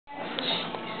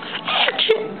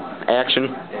Action.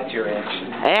 That's your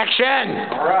action. Action!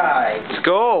 Alright. Let's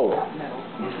go!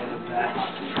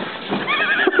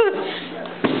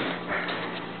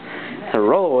 A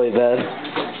rollaway bed.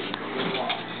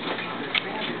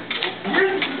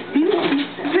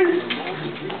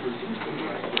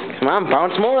 Come on,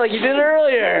 bounce more like you did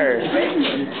earlier.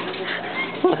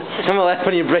 I'm gonna laugh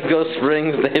when you break those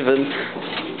springs, David.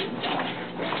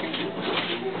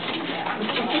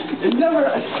 It never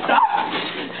stops.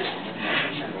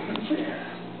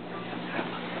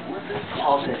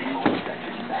 Halt it.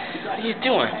 What are you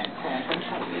doing?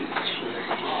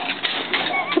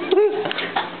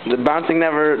 The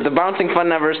bouncing fun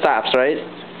never stops, right?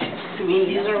 I mean,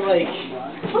 these are like...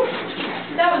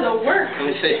 That was a work. Let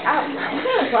me see.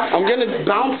 I'm gonna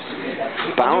bounce.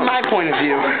 From my point of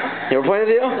view. Your point of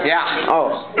view? Yeah.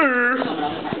 Oh.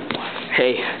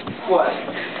 Hey. What?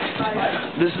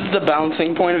 This is the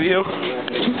bouncing point of view.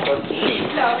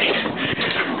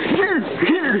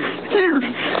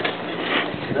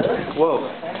 Whoa.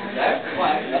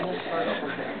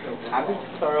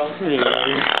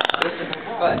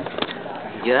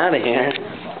 Get out of here.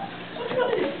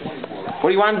 What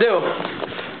do you want to do?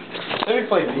 Let me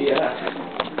play BS.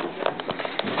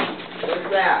 What's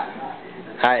that?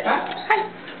 Hi.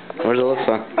 Where's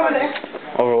Alyssa? Over there.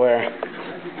 Over where?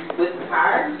 With the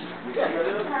card?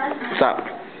 What's up?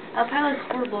 Our pilot's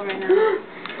horrible right now.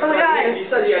 Oh my god. You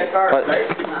said you had cards, What? right?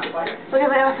 Look at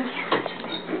my outfit.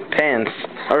 Pants.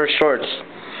 Or shorts.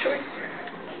 Shorts.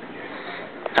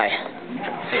 Hi.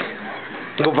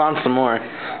 Go bounce some more.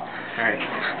 Alright.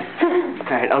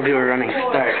 Alright, I'll do a running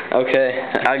start. Okay.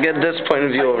 I'll get this point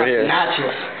of view over here.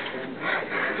 Nachos.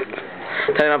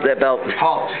 Tighten up that belt.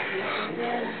 Halt.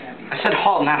 I said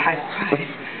halt, not high five.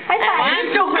 High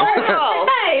five. Still going. High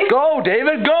five. Go,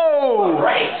 David, go!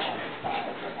 Right.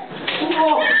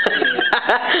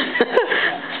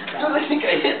 I think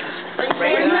I hit.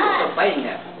 Right now, fighting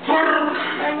it.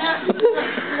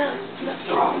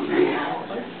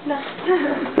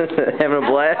 Having a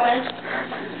blast?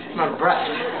 My breath.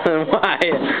 Why?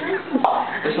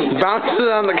 Bounces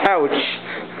on the couch.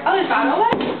 Oh, there's bottle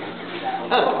one?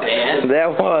 That's bad. That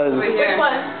was. Which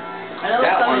one?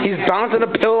 That one. He's bouncing a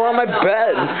pillow on my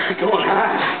bed. What's going on?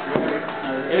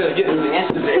 It was getting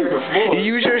nasty there before.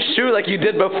 Use your shoe like you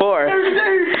did before.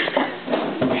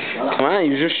 Come on,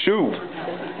 use your shoe.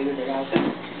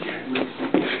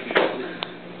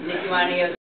 Nick, you want to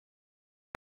go?